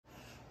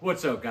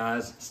What's up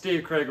guys,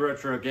 Steve Craig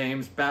Retro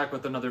Games back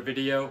with another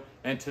video,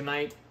 and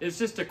tonight is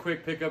just a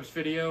quick pickups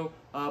video,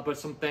 but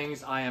some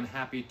things I am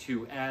happy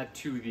to add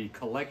to the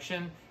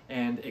collection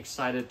and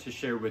excited to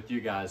share with you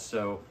guys.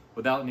 So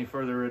without any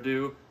further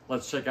ado,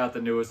 let's check out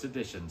the newest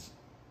additions.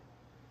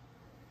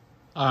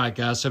 Alright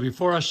guys, so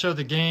before I show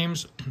the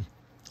games,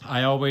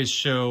 I always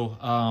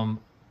show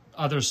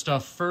other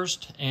stuff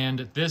first,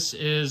 and this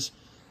is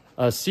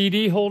a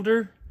CD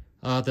holder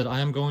that I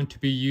am going to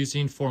be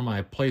using for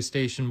my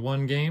PlayStation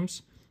 1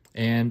 games.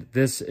 And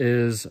this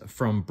is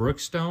from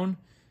Brookstone,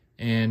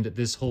 and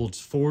this holds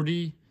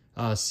 40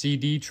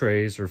 CD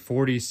trays or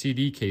 40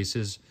 CD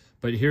cases.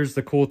 But here's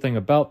the cool thing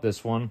about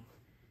this one.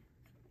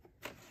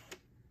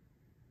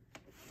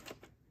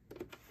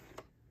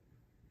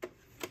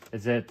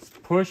 Is it's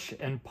push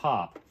and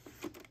pop.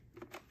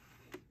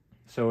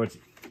 So it's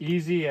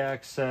easy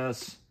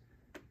access,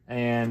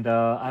 and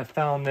I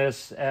found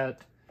this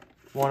at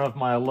one of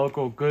my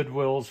local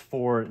Goodwills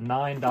for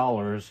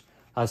 $9.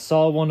 I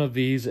saw one of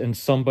these in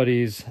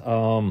somebody's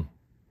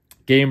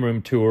game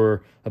room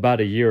tour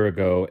about a year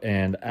ago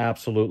and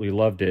absolutely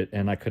loved it,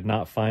 and I could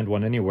not find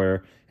one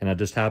anywhere, and I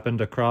just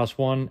happened across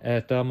one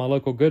at my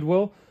local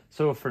Goodwill.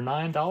 So for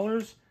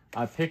 $9,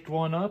 I picked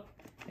one up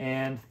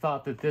and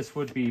thought that this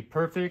would be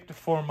perfect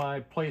for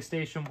my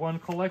PlayStation 1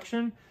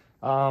 collection.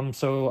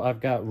 So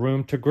I've got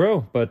room to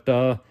grow,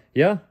 but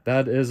yeah,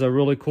 that is a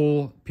really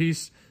cool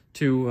piece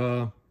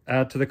to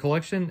add to the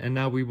collection. And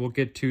now we will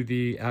get to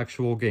the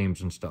actual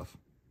games and stuff.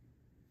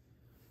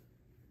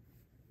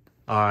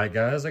 Alright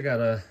guys, I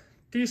got a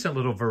decent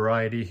little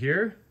variety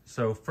here.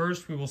 So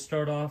first we will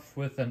start off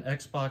with an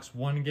Xbox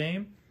One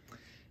game,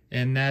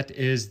 and that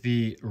is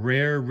the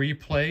Rare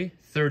Replay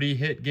 30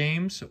 Hit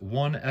Games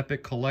One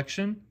Epic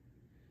Collection.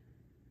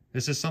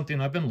 This is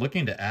something I've been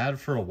looking to add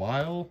for a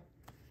while,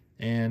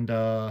 and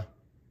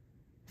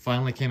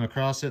finally came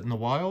across it in the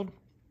wild.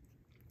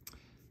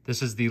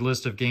 This is the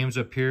list of games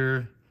up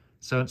here.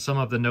 So some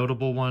of the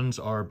notable ones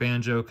are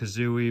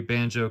Banjo-Kazooie,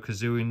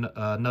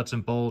 Banjo-Kazooie Nuts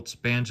and Bolts,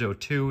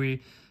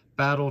 Banjo-Tooie,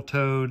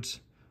 Battletoads,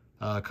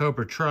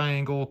 Cobra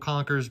Triangle,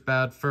 Conker's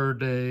Bad Fur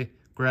Day,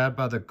 Grabbed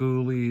by the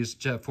Ghoulies,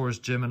 Jet Force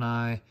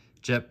Gemini,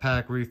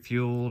 Jetpack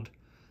Refueled.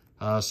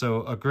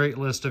 So a great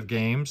list of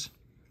games.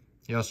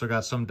 You also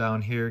got some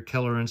down here: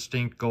 Killer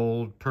Instinct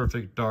Gold,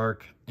 Perfect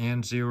Dark,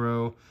 and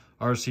Zero,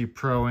 RC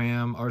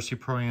Pro-Am, RC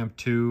Pro-Am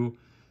 2,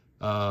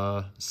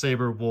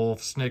 Saber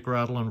Wolf, Snake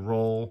Rattle and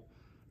Roll,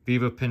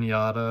 Viva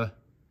Pinata.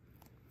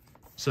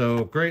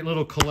 So great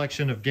little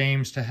collection of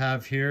games to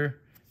have here,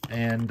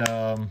 and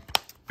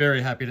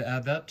very happy to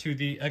add that to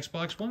the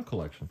Xbox One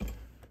collection.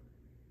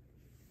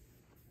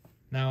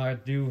 Now I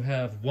do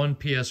have one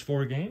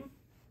PS4 game,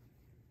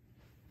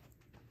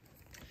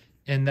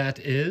 and that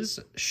is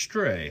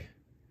Stray,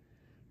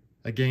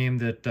 a game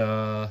that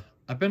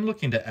I've been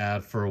looking to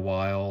add for a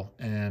while,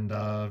 and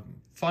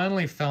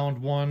finally found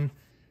one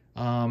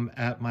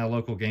at my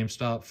local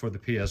GameStop for the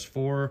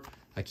PS4.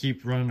 I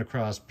keep running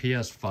across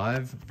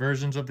PS5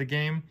 versions of the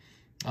game,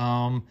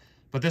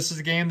 but this is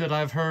a game that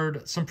I've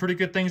heard some pretty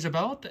good things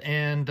about,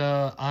 and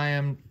I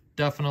am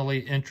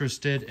definitely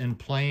interested in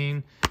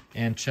playing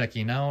and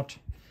checking out.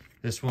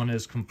 This one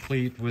is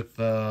complete with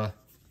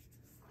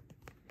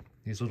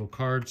these little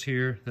cards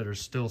here that are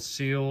still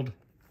sealed.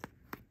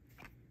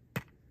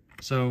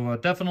 So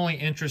definitely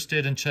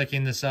interested in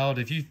checking this out.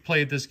 If you've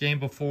played this game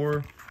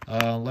before,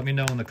 let me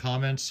know in the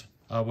comments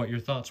what your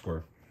thoughts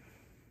were.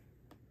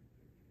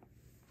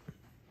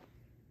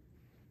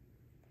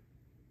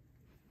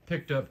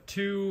 Picked up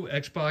two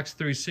Xbox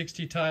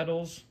 360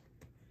 titles.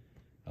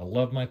 I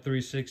love my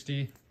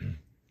 360.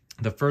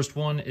 The first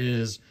one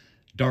is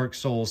Dark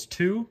Souls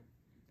 2.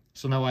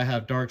 So now I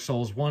have Dark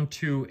Souls 1,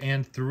 2,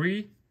 and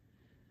 3.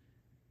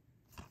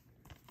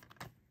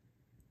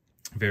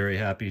 Very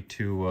happy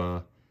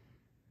to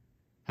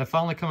have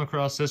finally come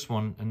across this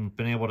one and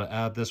been able to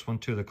add this one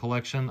to the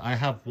collection. I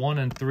have 1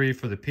 and 3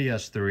 for the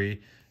PS3,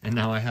 and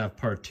now I have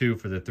part 2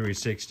 for the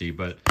 360.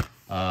 But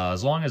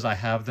as long as I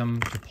have them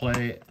to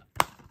play,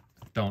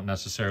 don't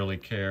necessarily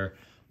care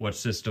what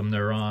system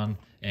they're on.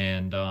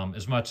 And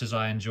as much as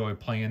I enjoy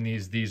playing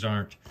these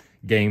aren't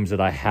games that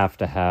I have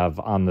to have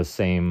on the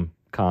same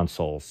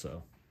console.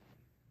 So,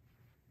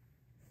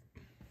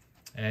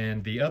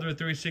 and the other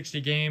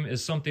 360 game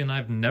is something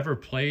I've never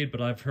played,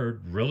 but I've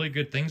heard really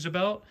good things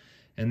about,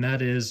 and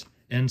that is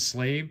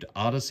Enslaved: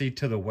 Odyssey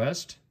to the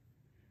West.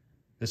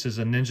 This is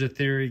a Ninja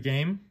Theory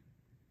game,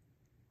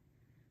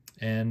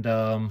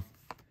 and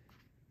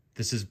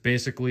this is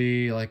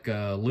basically like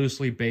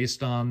loosely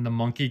based on the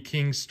Monkey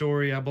King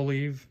story, I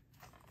believe.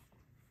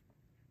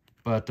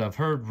 But I've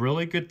heard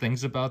really good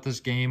things about this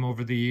game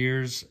over the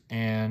years,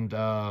 and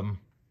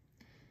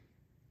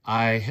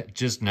I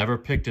just never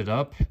picked it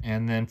up.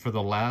 And then for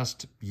the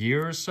last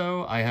year or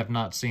so, I have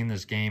not seen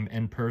this game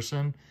in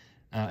person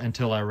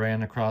until I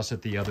ran across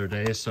it the other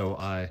day. So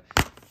I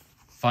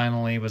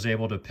finally was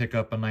able to pick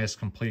up a nice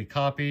complete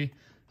copy.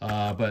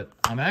 But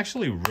I'm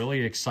actually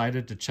really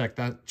excited to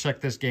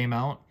check this game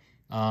out.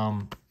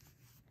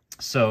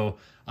 So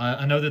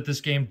I know that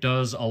this game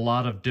does a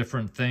lot of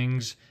different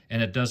things,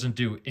 and it doesn't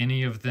do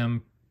any of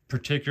them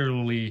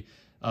particularly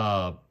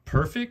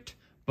perfect,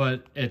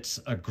 but it's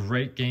a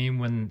great game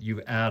when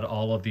you add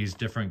all of these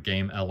different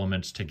game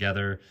elements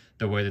together.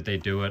 The way that they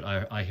do it,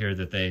 I hear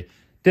that they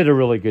did a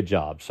really good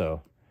job,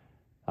 so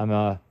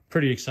I'm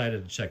pretty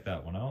excited to check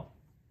that one out.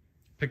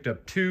 Picked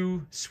up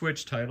 2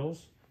 Switch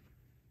titles.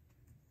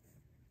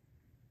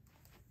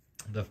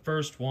 The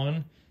first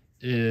one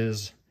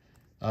is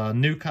a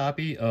new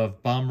copy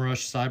of Bomb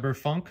Rush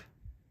Cyberfunk.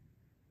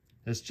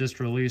 It's just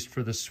released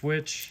for the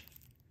Switch.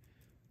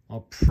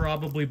 I'll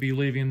probably be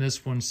leaving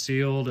this one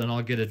sealed, and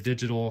I'll get a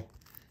digital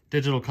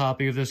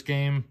copy of this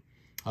game.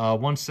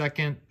 1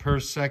 second per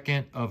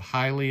second of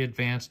highly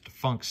advanced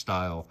funk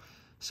style.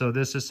 So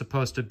this is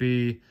supposed to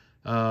be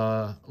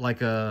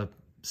like a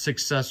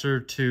successor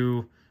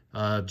to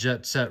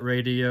Jet Set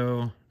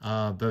Radio,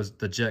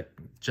 the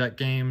Jet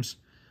games,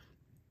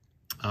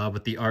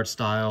 with the art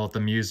style, the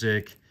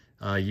music.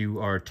 You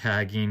are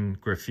tagging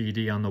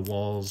graffiti on the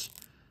walls.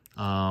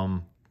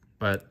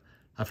 But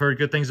I've heard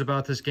good things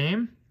about this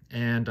game,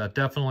 and I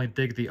definitely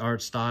dig the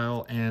art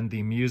style and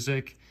the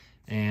music,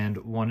 and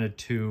wanted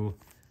to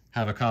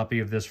have a copy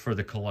of this for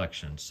the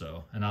collection.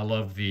 So, and I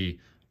love the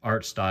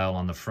art style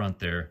on the front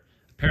there.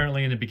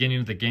 Apparently in the beginning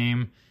of the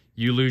game,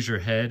 you lose your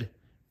head,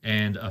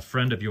 and a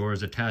friend of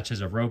yours attaches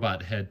a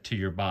robot head to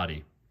your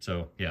body.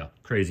 So yeah,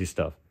 crazy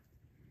stuff.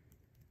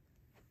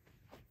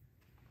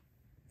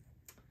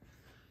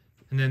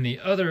 And then the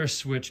other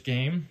Switch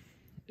game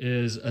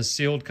is a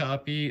sealed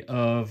copy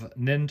of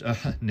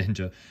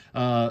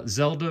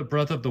Zelda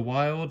Breath of the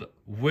Wild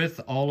with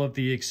all of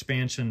the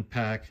expansion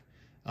pack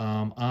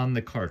on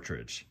the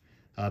cartridge.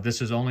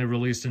 This is only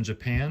released in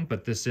Japan,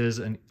 but this is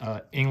an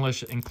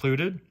English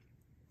included.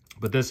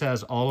 But this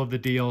has all of the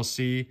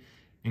DLC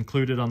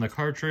included on the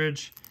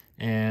cartridge,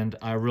 and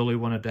I really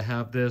wanted to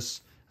have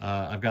this.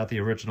 I've got the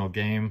original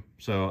game,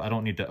 so I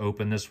don't need to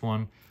open this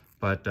one,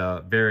 but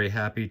very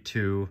happy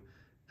to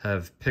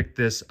have picked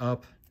this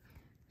up.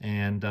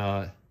 And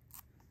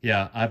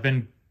yeah, I've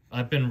been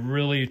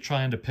really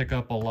trying to pick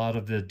up a lot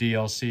of the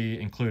DLC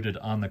included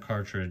on the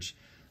cartridge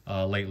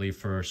lately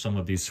for some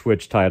of these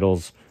Switch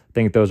titles. I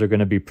think those are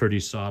going to be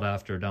pretty sought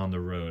after down the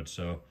road,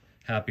 so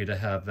happy to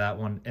have that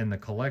one in the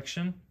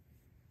collection.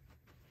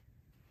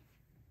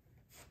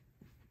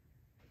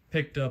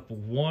 Picked up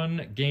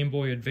 1 Game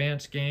Boy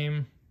Advance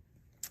game,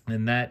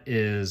 and that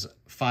is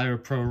Fire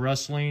Pro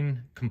Wrestling,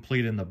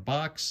 complete in the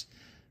box.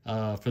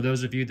 For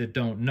those of you that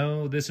don't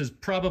know, this is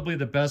probably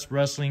the best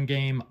wrestling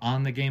game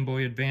on the Game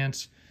Boy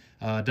Advance.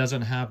 It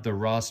doesn't have the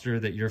roster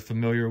that you're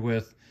familiar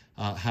with.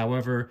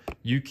 However,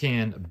 you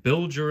can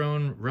build your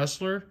own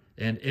wrestler,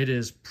 and it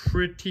is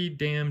pretty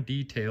damn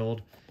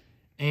detailed.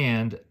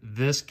 And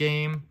this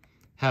game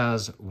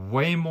has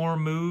way more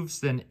moves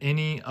than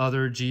any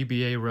other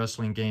GBA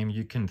wrestling game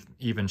you can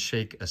even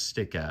shake a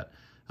stick at.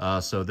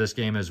 So this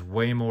game is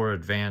way more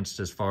advanced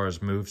as far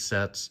as move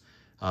sets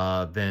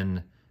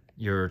than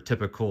your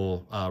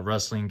typical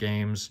wrestling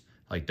games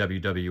like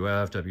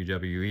WWF,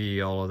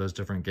 WWE, all of those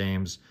different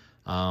games.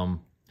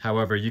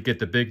 However, you get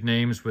the big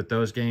names with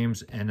those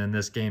games, and in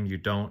this game you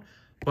don't.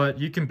 But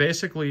you can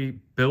basically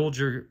build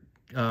your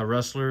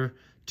wrestler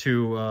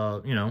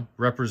to, you know,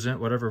 represent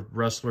whatever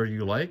wrestler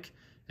you like,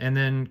 and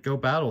then go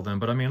battle them.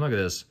 But I mean, look at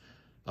this.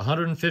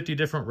 150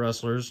 different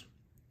wrestlers,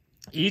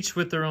 each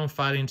with their own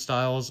fighting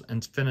styles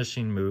and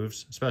finishing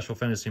moves, special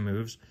finishing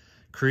moves.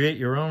 Create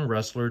your own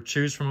wrestler,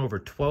 choose from over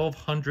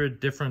 1,200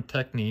 different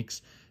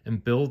techniques,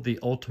 and build the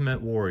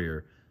ultimate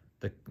warrior.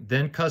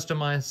 Then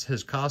customize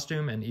his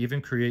costume and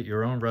even create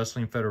your own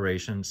wrestling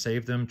federation,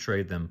 save them,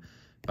 trade them,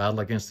 battle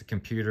against the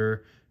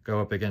computer,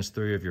 go up against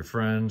 3 of your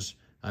friends.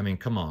 I mean,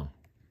 come on.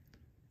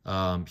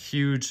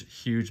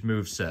 Huge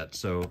move set.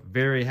 So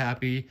very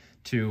happy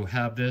to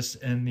have this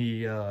in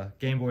the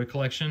Game Boy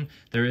collection.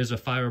 There is a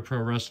Fire Pro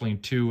Wrestling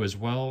 2 as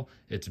well.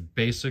 It's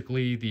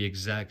basically the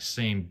exact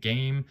same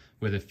game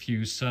with a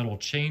few subtle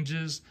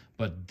changes,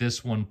 but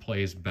this one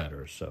plays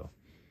better. So,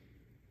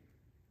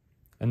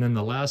 and then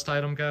the last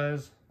item,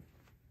 guys.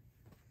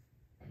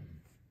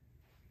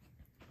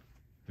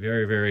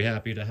 Very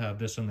happy to have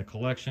this in the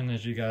collection.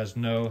 As you guys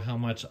know how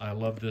much I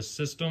love this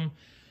system.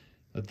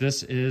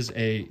 This is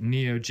a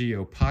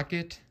NeoGeo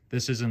Pocket.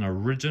 This is an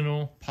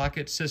original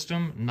Pocket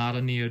system, not a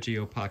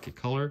NeoGeo Pocket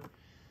Color.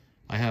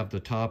 I have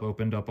the top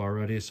opened up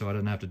already, so I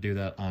didn't have to do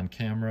that on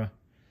camera.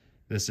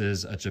 This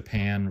is a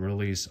Japan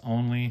release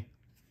only.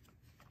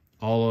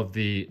 All of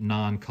the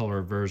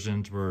non-color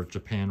versions were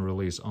Japan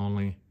release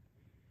only.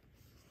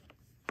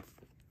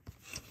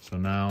 So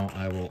now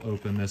I will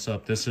open this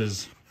up. This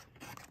is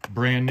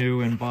brand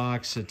new in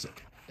box. It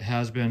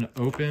has been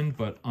opened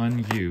but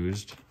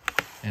unused.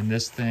 And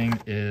this thing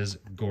is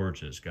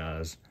gorgeous,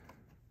 guys.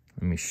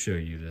 Let me show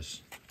you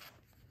this.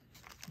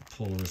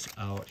 Pull this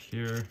out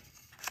here.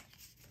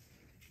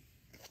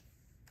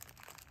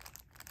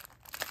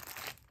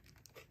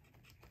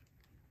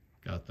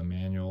 Got the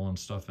manual and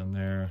stuff in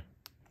there.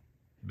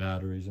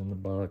 Batteries in the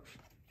box.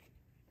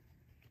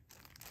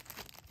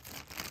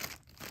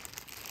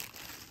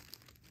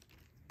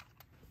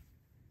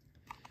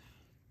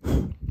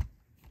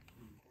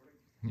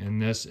 And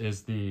this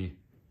is the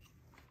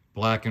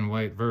black and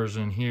white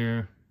version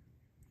here.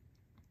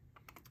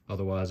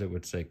 Otherwise, it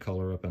would say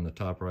color up in the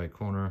top right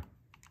corner.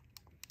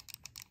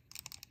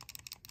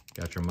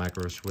 Got your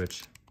micro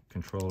switch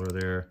controller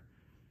there.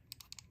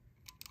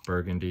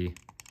 Burgundy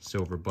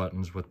silver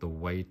buttons with the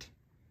white.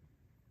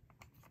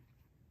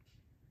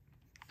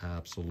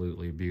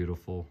 Absolutely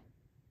beautiful.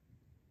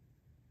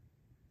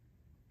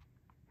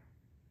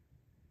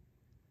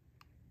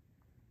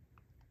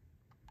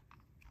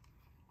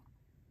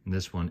 And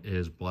this one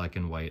is black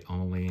and white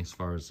only as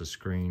far as the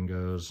screen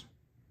goes.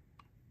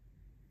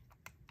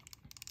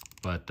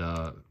 But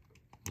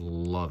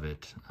love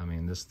it. I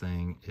mean, this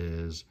thing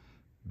is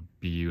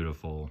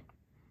beautiful.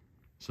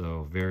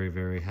 So very,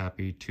 very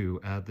happy to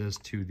add this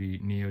to the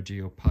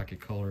NeoGeo Pocket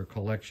Color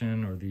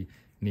collection, or the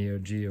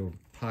NeoGeo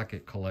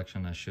Pocket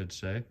collection, I should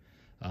say.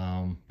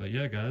 But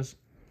yeah, guys,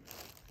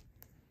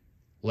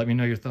 let me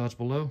know your thoughts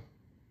below.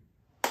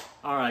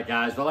 All right,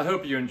 guys, well, I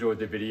hope you enjoyed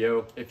the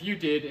video. If you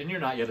did and you're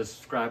not yet a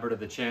subscriber to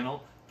the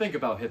channel, think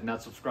about hitting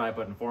that subscribe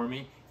button for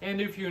me. And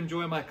if you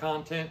enjoy my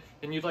content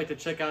and you'd like to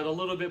check out a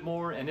little bit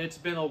more, and it's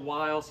been a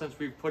while since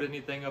we've put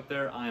anything up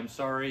there, I am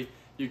sorry.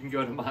 You can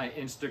go to my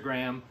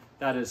Instagram.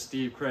 That is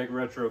Steve Craig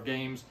Retro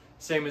Games.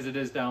 Same as it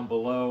is down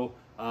below,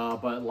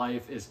 but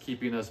life is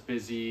keeping us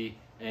busy,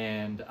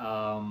 and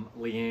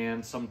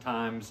Leanne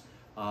sometimes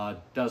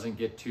doesn't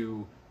get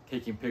to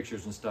taking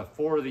pictures and stuff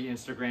for the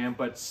Instagram,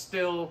 but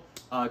still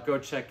go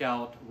check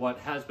out what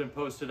has been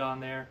posted on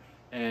there.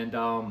 And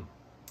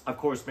of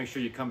course, make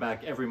sure you come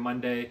back every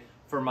Monday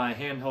for my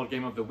handheld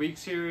game of the week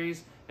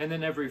series, and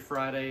then every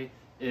Friday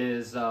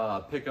is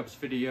pickups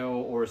video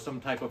or some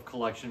type of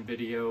collection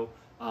video.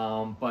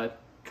 But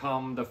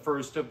come the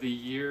first of the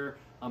year,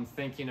 I'm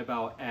thinking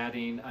about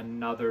adding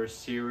another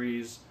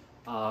series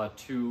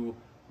to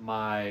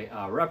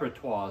my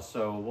repertoire.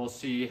 So we'll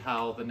see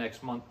how the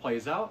next month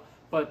plays out.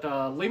 But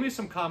leave me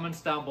some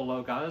comments down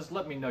below, guys.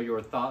 Let me know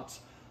your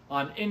thoughts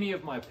on any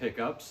of my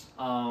pickups.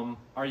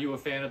 Are you a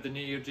fan of the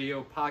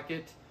NeoGeo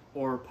Pocket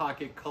or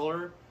Pocket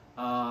Color?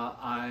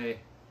 I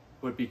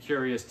would be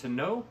curious to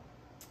know.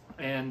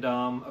 And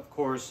of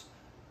course,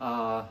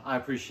 I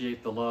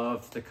appreciate the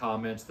love, the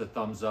comments, the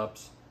thumbs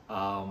ups.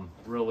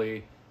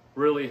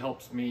 Really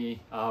helps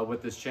me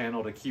with this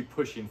channel to keep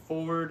pushing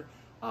forward,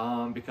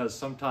 because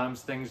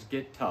sometimes things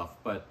get tough.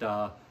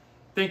 But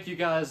thank you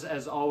guys,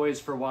 as always,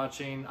 for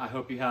watching. I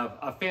hope you have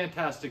a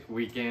fantastic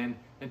weekend.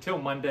 Until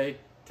Monday,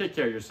 take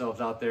care of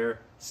yourselves out there,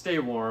 stay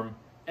warm,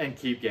 and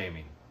keep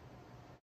gaming.